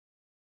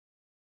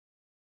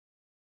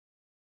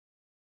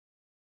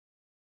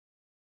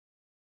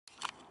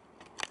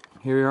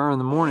Here we are in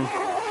the morning.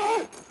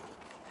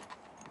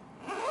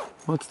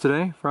 What's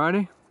today?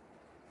 Friday?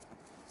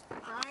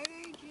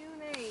 Friday, June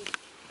 8th.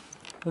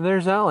 And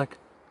there's Alec.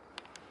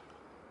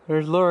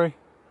 There's Lori.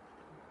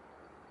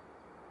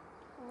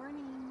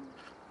 Morning.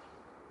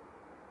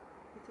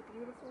 It's a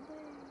beautiful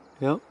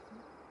day. Yep.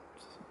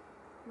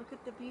 Look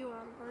at the view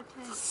out of our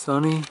tent.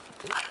 Sunny,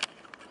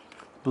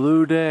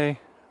 blue day.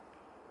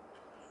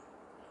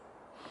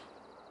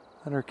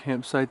 At our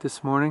campsite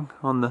this morning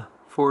on the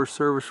Forest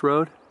Service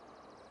Road.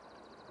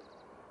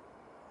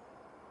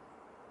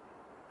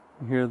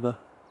 You hear the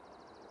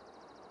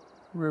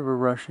river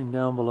rushing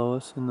down below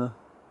us in the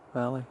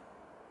valley.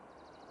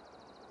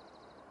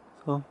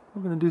 So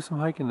we're going to do some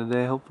hiking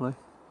today, hopefully.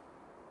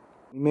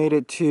 We made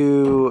it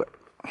to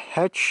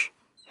Hetch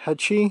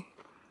Hetchy.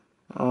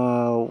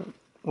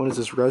 What is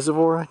this,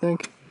 reservoir, I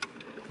think?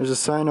 There's a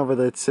sign over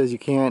there that says you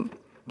can't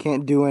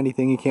do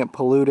anything, you can't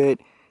pollute it,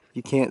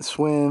 you can't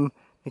swim,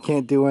 you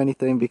can't do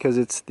anything because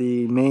it's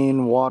the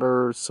main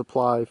water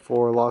supply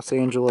for Los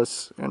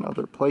Angeles and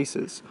other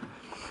places.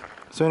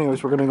 So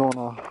anyways, we're gonna go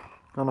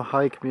on a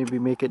hike, maybe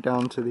make it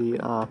down to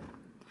the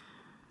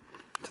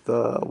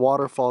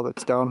waterfall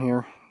that's down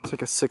here. It's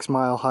like a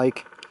 6-mile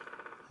hike.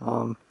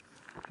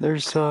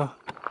 There's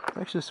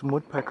actually some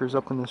woodpeckers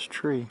up in this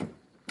tree.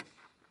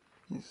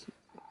 He's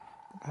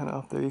kind of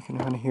up there, you can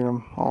kind of hear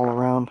them all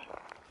around.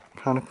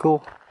 Kind of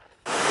cool.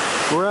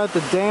 We're at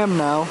the dam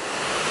now.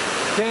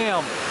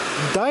 Damn,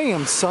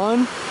 son!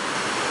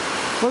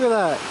 Look at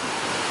that.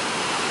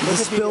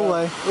 It's a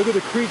spillway. Look at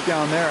the creek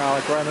down there,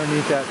 Alec, right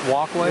underneath that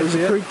walkway. There's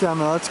a creek down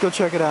there. Let's go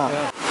check it out.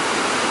 Yeah.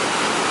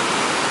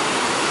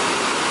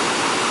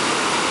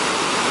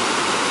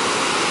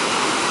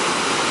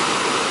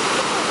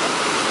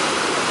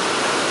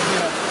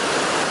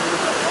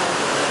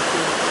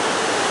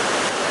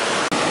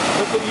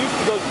 Look, it used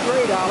to go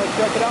straight, Alec.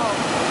 Check it out.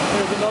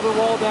 There's another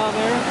wall down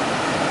there.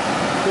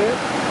 See it?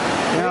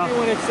 Yeah. Maybe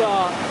when it's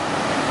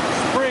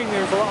spring,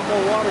 there's a lot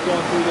more water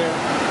going through there.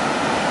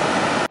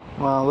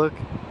 Wow, look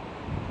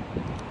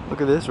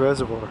at this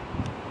reservoir.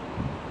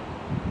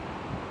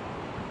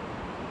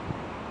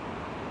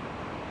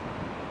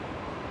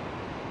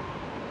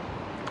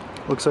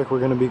 Looks like we're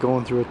going to be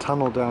going through a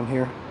tunnel down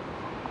here.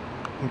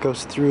 It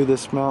goes through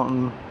this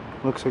mountain.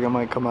 Looks like it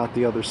might come out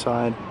the other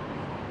side.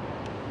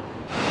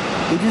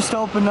 They just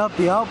opened up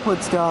the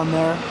outputs down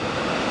there.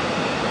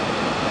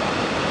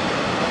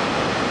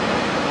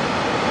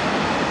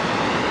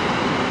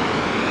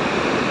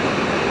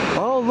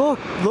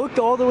 Look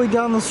all the way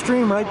down the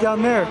stream, right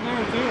down there.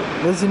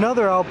 There's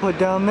another output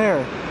down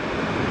there.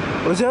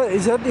 Is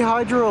that the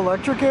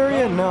hydroelectric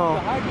area? No.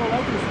 The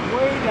hydroelectric is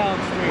way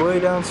downstream. Way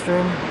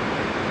downstream.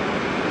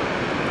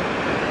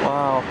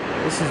 Wow,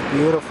 this is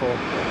beautiful.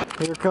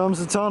 Here comes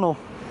the tunnel.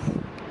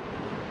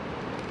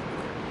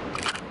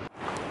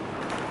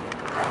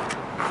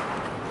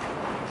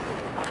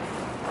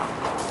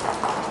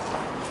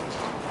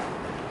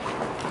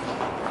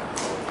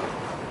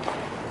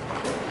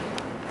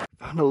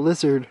 Found a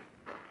lizard.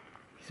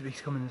 He's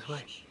coming this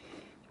way. See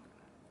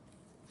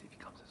if he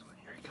comes this way.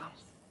 Here he comes.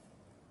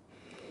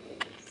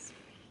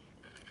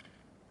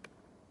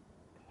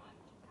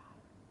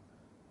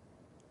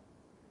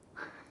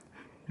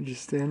 You're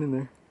just standing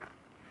there.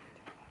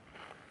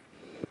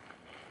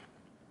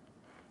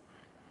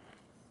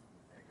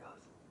 There he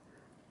goes.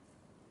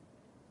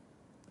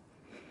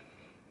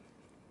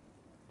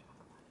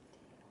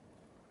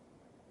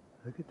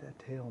 Look at that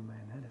tail,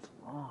 man. That is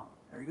long.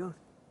 There he goes.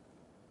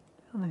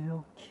 Down the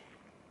hill.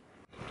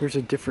 Here's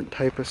a different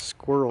type of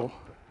squirrel.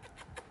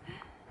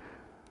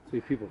 See,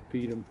 people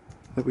feed them.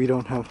 That we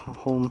don't have a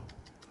home.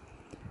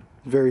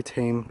 Very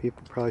tame.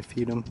 People probably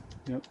feed them.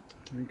 Yep,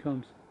 here he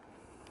comes.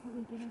 Will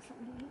we give him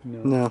something to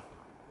eat? No.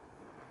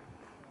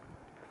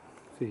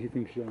 See, he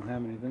thinks you don't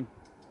have anything.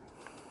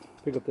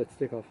 Pick up that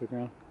stick off the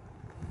ground.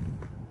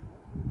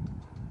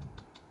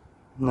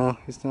 No,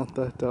 he's not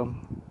that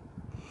dumb.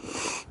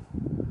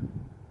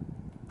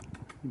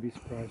 You'd be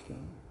surprised at it.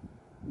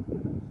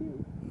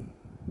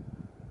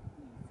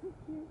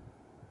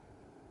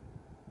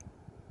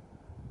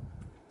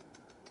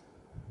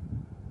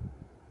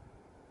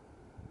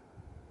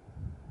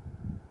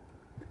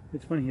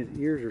 It's funny, his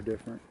ears are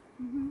different.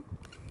 Mm-hmm.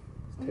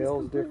 His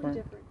tail's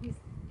different.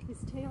 His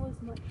tail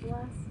is much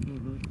less.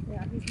 Mm-hmm.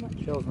 Yeah, he's much.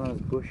 Tail's not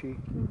as bushy.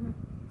 Mm-hmm.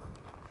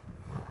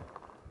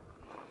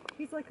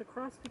 He's like a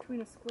cross between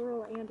a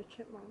squirrel and a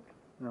chipmunk.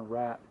 And a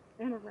rat.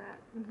 And a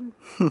rat.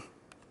 Mm-hmm.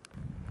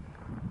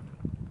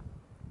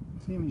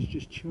 See him, he's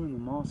just chewing the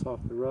moss off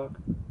the rock.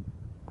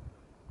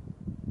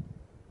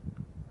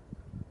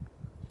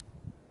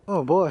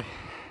 Oh boy.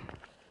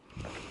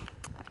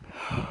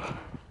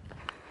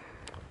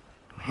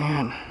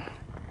 Man.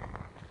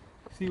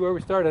 See where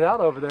we started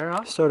out over there,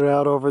 huh? Started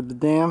out over the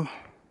dam,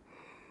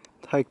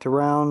 hiked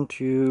around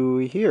to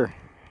here.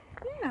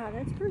 Yeah,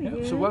 that's pretty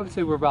good. So I would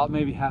say we're about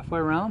maybe halfway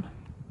around.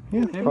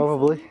 Yeah, maybe.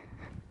 Probably.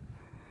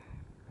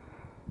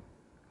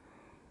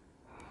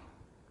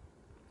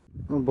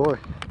 Oh boy,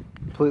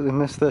 completely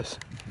missed this.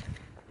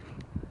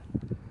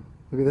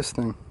 Look at this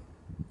thing.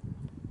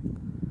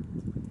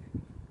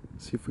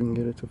 see if we can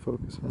get it to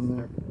focus on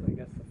there. I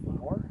guess the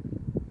flower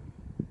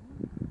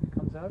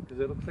comes out because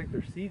it looks like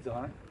there's seeds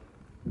on it.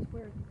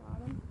 Where at the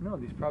bottom? No,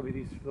 these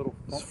little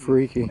It's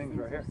freaky. things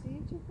right here.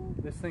 Seeds, you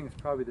think? This thing is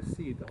probably the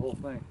seed, the whole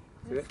thing.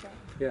 See This it? guy.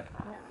 Yeah.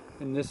 Yeah.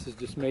 And this is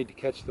just made to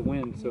catch the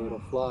wind, so it'll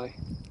fly.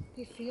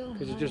 They feel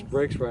Because nice. it just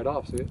breaks right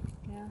off. See it?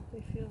 Yeah,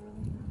 they feel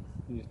really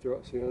nice. And you throw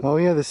it. See it? Oh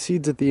yeah, the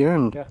seeds at the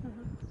end. Yeah.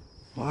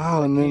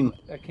 Wow, and then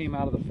That came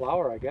out of the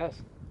flower, I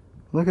guess.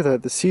 look at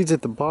that. The seeds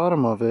at the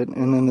bottom of it,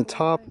 and then the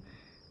top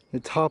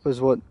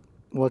is what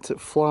lets it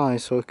fly,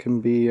 so it can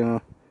be,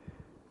 you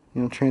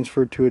know,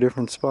 transferred to a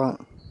different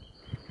spot.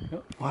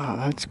 Yep. Wow,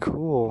 that's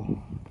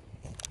cool.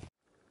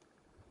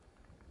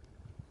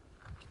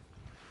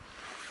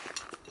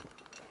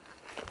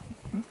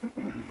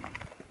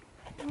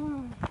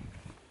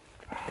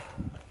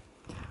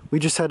 We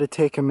just had to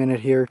take a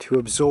minute here to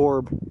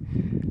absorb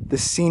the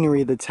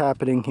scenery that's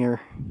happening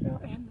here. Yeah.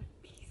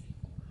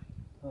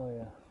 Oh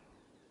yeah.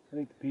 I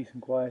think the peace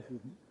and quiet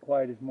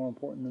is more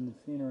important than the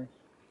scenery.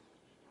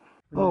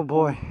 Oh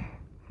boy,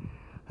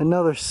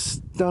 another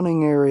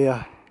stunning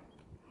area.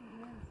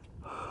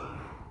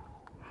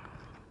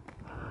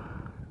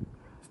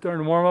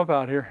 Starting to warm up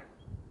out here.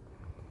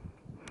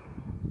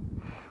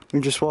 We're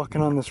just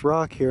walking on this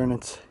rock here, and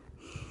it's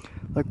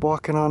like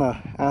walking on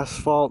a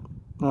asphalt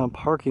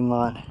parking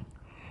lot.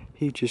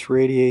 Heat just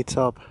radiates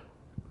up.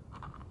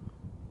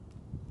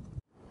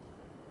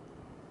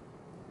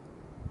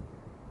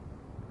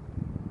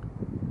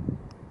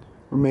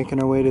 We're making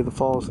our way to the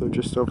falls, though,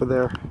 just over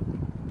there.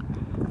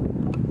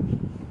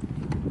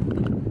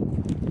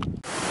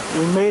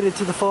 We made it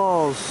to the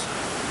falls.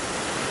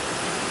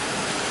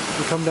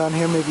 We come down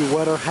here, maybe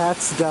wet our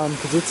hats down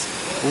because it's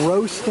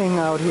roasting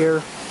out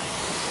here.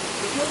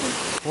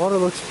 Water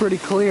looks pretty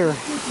clear.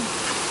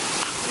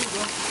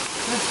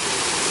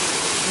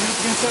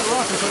 Against that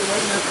rock, it's right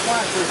in that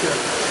flat right there.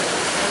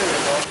 There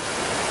you go.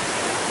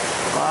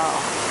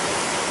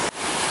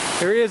 Wow.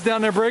 Here he is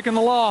down there breaking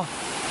the law.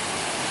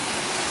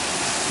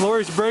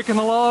 Lori's breaking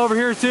the law over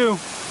here too.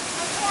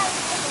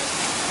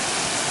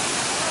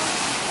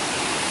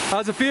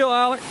 How's it feel,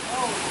 Alec? Oh,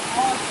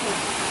 awesome.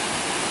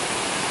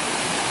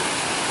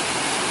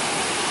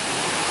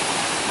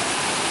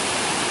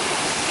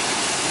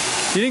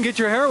 You didn't get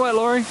your hair wet,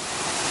 Lori.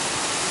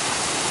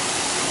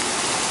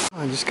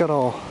 I just got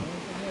all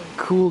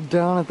cooled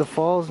down at the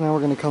falls. Now we're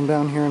gonna come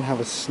down here and have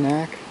a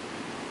snack.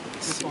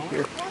 Let's see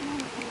here.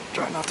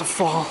 Try not to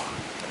fall.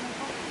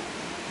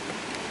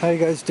 How you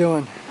guys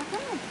doing?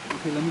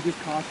 Okay, let me just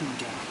caution you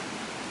guys.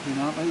 Do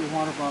not let your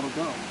water bottle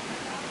go.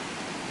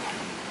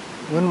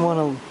 Wouldn't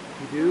want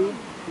If you do,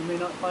 you may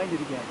not find it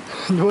again.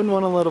 to. Wouldn't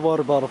want to let a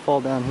water bottle fall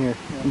down here.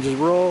 And just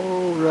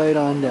roll right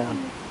on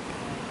down.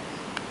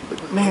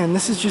 But man,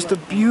 this is just a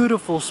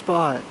beautiful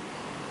spot.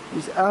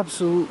 It's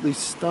absolutely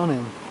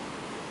stunning.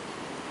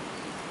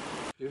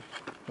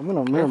 I'm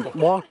gonna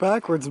walk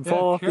backwards and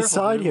fall off the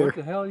side dude. here. What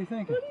the hell are you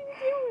thinking?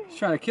 He's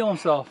trying to kill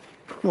himself.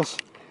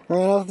 Almost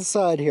ran off the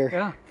side here.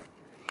 Yeah.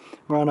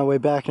 We're on our way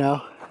back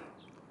now.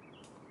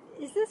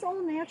 Is this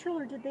all natural,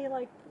 or did they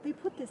they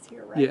put this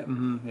here, right? Yeah,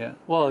 yeah.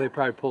 Well, they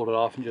probably pulled it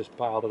off and just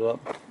piled it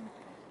up.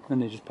 Then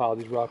they just piled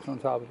these rocks on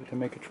top of it to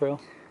make a trail.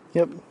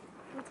 Yep.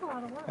 That's a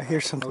lot of work. I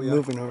hear something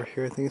moving over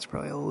here. I think it's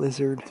probably a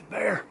lizard. It's a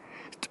bear.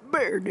 It's a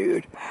bear,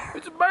 dude.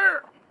 It's a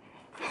bear.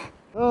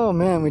 Oh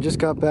man, we just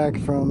got back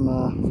from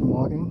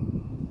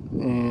walking,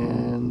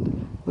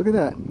 and look at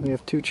that. We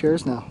have 2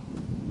 chairs now.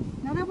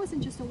 No, that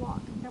wasn't just a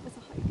walk. That was a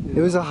hike.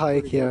 It was a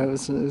hike, yeah. It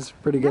was a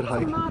pretty good That was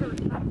hike. a moderate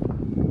hike.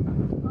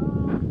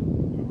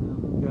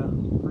 Yeah,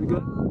 pretty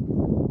good.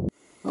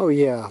 Oh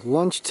yeah,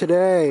 lunch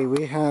today.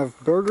 We have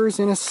burgers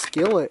in a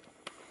skillet.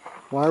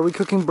 Why are we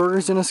cooking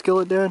burgers in a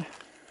skillet, Dad?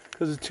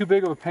 Because it's too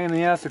big of a pain in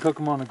the ass to cook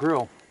them on the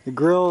grill. The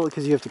grill,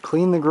 because you have to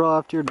clean the grill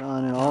after you're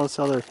done, and all this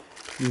other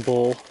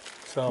bull.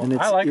 So And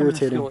it's I like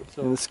irritating. them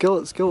in the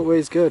skillet. So. And the skillet way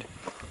is good,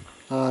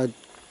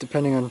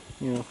 depending on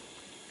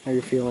how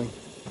you're feeling.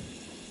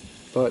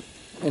 But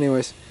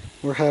anyways,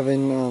 we're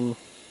having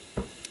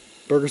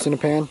burgers in a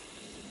pan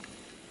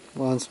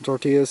on some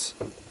tortillas.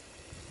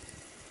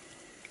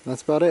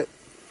 That's about it.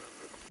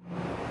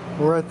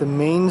 We're at the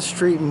Main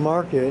Street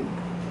Market.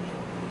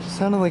 It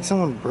sounded like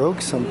someone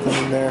broke something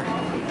in there.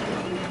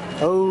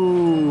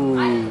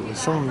 Oh,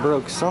 someone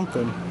broke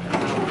something.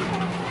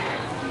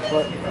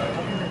 What?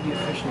 Be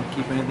efficient to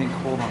keep anything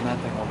cold on that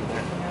thing over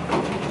there.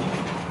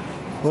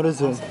 What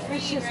is it?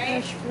 It's just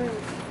fresh fruit.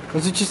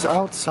 Was it just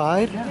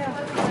outside?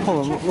 Yeah.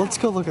 Hold on, let's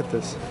go look at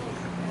this.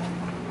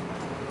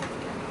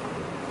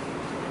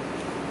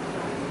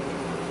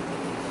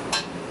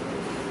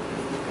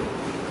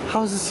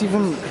 How is this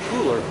even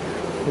Cooler.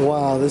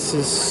 Wow, this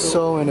is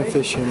so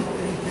inefficient.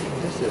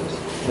 This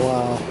is.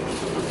 Wow.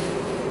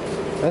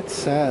 That's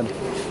sad.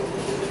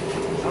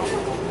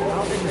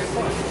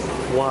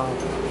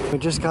 Wow. We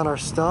just got our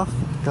stuff,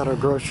 got our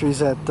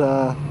groceries at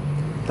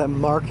that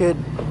market,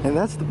 and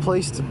that's the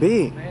place to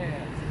be.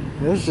 Man.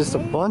 There's just a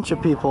bunch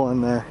of people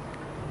in there.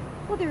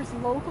 Well, there's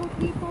local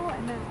people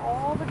and then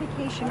all the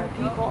vacationer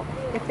people.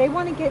 If they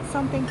want to get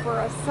something for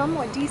a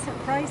somewhat decent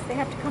price, they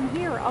have to come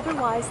here.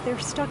 Otherwise, they're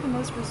stuck in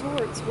those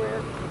resorts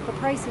where the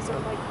prices are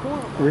like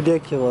horrible.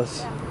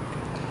 Ridiculous.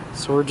 Yeah.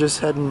 So we're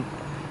just heading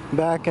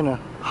back and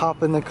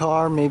hop in the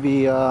car.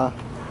 Maybe we're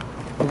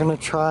gonna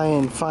try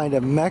and find a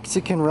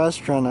Mexican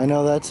restaurant. I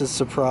know that's a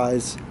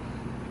surprise.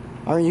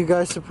 Aren't you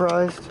guys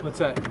surprised? What's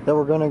that? That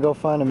we're gonna go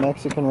find a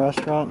Mexican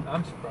restaurant?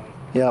 I'm surprised.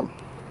 Yep.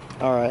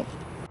 All right.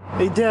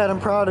 Hey Dad, I'm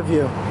proud of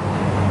you.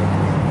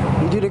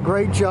 You did a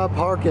great job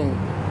parking.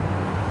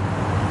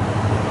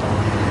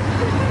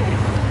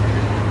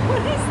 What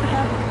is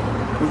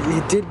that?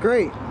 You did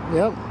great.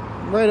 Yep.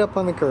 Right up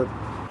on the curb.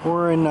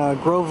 We're in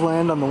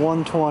Groveland on the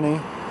 120.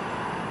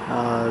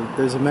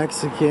 There's a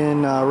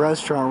Mexican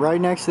restaurant right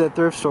next to that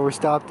thrift store we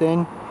stopped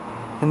in,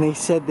 and they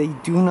said they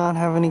do not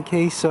have any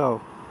queso.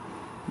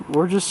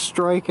 We're just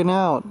striking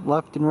out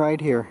left and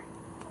right here.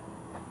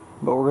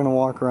 But we're gonna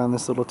walk around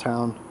this little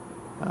town,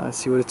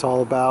 see what it's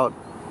all about.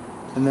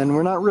 And then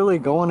we're not really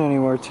going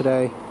anywhere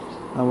today.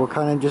 We're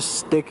kind of just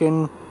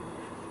sticking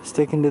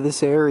to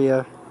this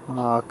area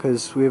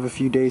because we have a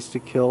few days to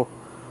kill.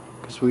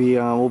 Because we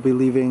will be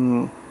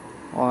leaving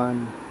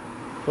on,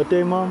 what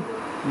day, Mom?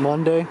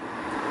 Monday.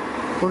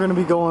 We're gonna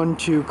be going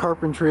to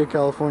Carpinteria,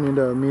 California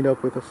to meet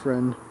up with a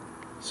friend.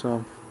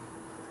 So,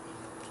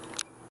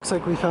 looks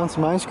like we found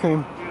some ice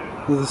cream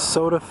with a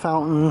soda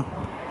fountain,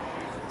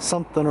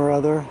 something or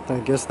other. I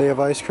guess they have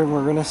ice cream.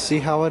 We're gonna see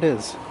how it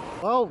is.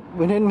 Well,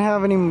 we didn't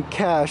have any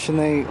cash and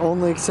they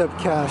only accept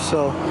cash,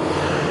 so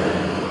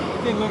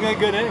It didn't look that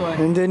good anyway.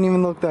 it didn't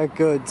even look that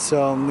good.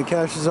 So the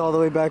cash is all the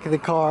way back in the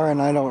car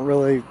and I don't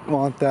really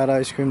want that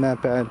ice cream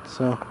that bad.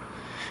 So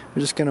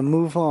we're just gonna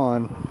move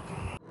on.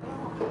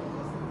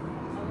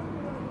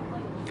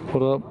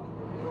 What up?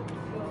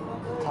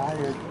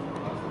 Tired.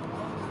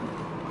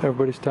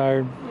 Everybody's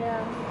tired.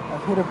 Yeah.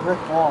 I've hit a brick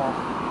wall.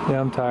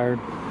 Yeah, I'm tired.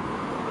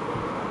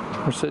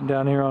 We're sitting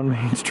down here on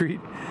Main Street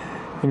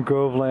in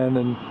Groveland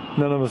and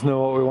none of us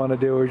know what we want to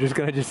do. We're just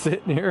gonna just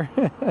sit in here.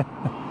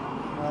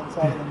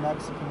 Outside of the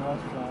Mexican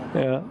restaurant.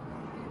 Yeah.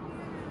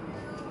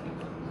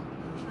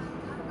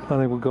 I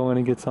think we'll go in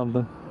and get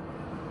something.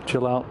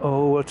 Chill out.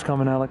 Oh, what's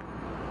coming, Alec?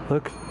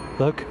 Look,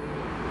 look.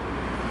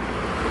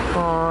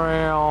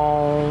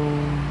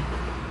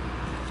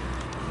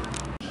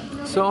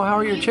 So, how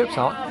are your chips,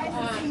 Alec?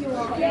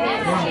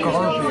 They're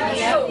garbage.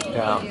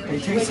 Yeah. They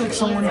taste like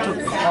someone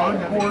took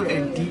cardboard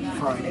and deep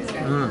fried it.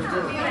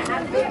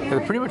 They're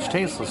pretty much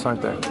tasteless,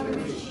 aren't they?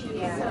 Pretty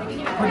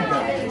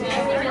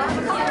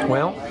bad.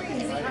 Well,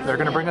 they're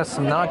gonna bring us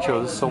some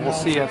nachos, so we'll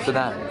see after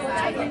that.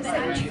 It's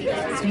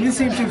gonna be the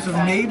same chips,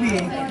 but maybe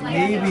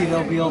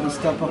they'll be able to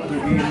step up their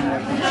game with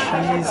like the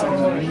cheese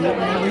and the meat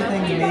and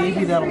everything.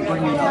 Maybe that'll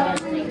bring it up.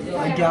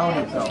 I doubt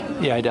it though.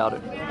 Yeah, I doubt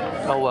it.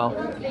 Oh well.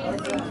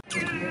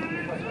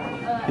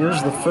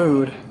 Here's the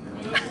food.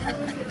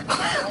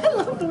 I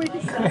love the way he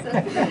says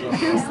it.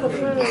 Here's the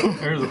food.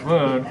 Here's the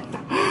food.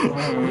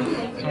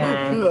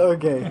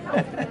 Okay.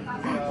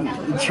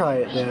 Try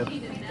it, Dad.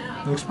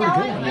 Looks pretty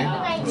good. I mean,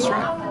 let's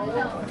try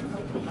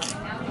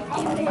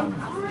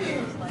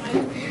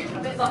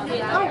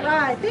All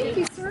right. Thank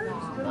you, sir.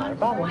 Not a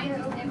problem.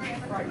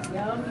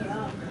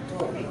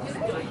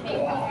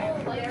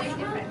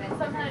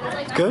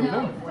 Good?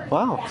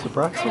 Wow,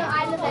 surprising.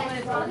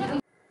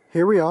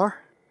 Here we are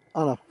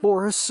on a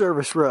Forest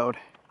Service road.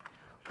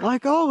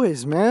 Like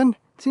always, man.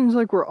 Seems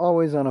like we're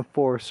always on a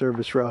Forest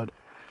Service road.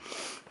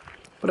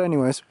 But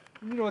anyways,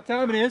 You know what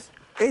time it is?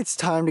 it's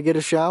time to get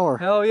a shower.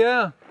 Hell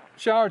yeah.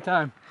 Shower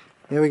time.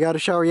 Yeah, we got a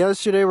shower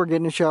yesterday. We're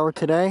getting a shower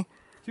today.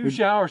 2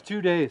 showers,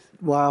 2 days.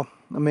 Wow,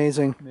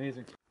 amazing.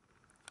 Amazing.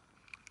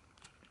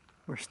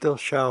 We're still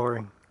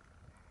showering.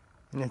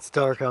 And it's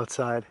dark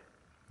outside.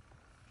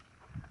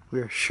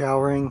 We are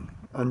showering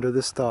under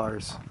the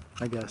stars,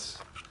 I guess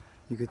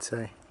you could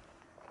say.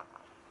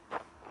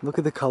 Look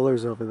at the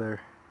colors over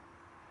there.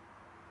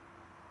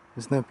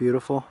 Isn't that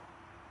beautiful?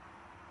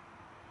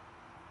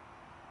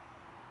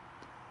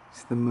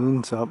 See, the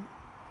moon's up.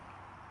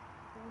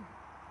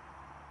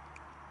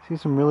 See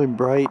some really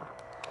bright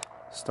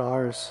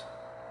stars.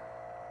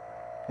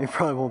 You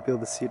probably won't be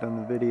able to see it on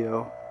the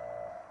video,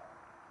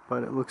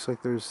 but it looks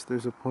like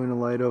there's a point of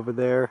light over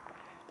there.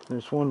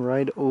 There's one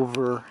right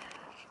over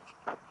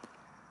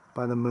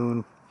by the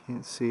moon.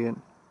 Can't see it,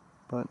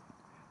 but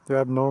they're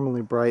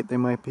abnormally bright. They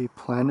might be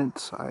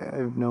planets. I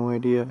have no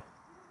idea.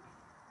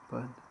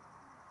 But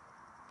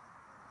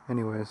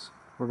anyways,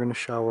 we're gonna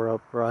shower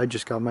up, or I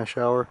just got my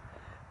shower.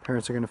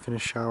 Parents are gonna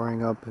finish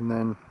showering up, and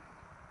then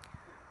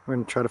we're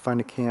gonna try to find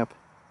a camp.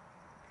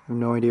 I have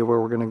no idea where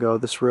we're gonna go.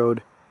 This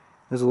road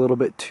is a little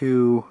bit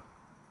too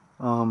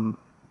I don't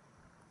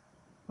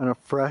know,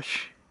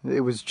 fresh.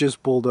 It was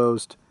just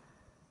bulldozed,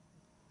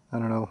 I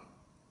don't know,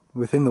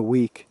 within the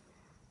week.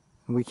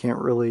 And we can't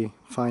really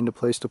find a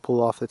place to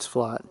pull off that's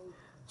flat.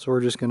 So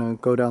we're just gonna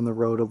go down the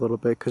road a little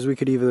bit, because we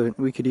could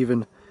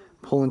even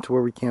pull into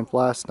where we camped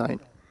last night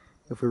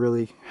if we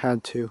really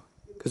had to,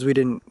 because we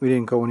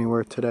didn't go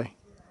anywhere today.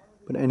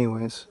 But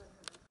anyways,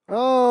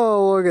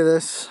 oh, look at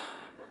this.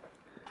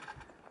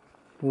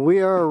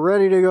 We are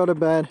ready to go to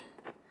bed.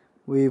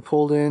 We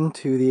pulled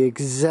into the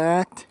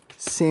exact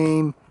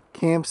same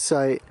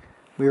campsite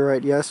we were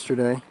at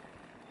yesterday.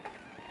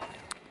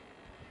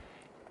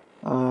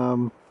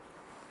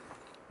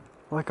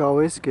 Like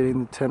always,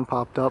 getting the tent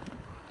popped up.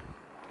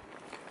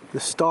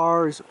 The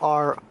stars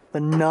are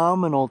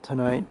phenomenal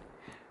tonight,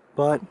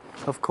 but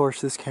of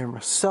course this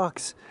camera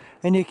sucks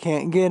and you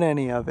can't get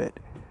any of it.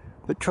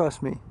 But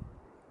trust me,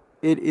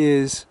 it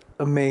is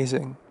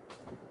amazing.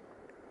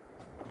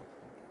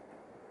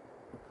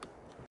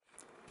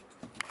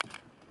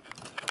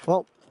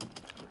 Well,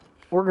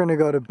 we're gonna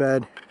go to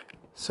bed,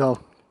 so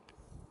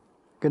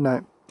good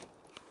night.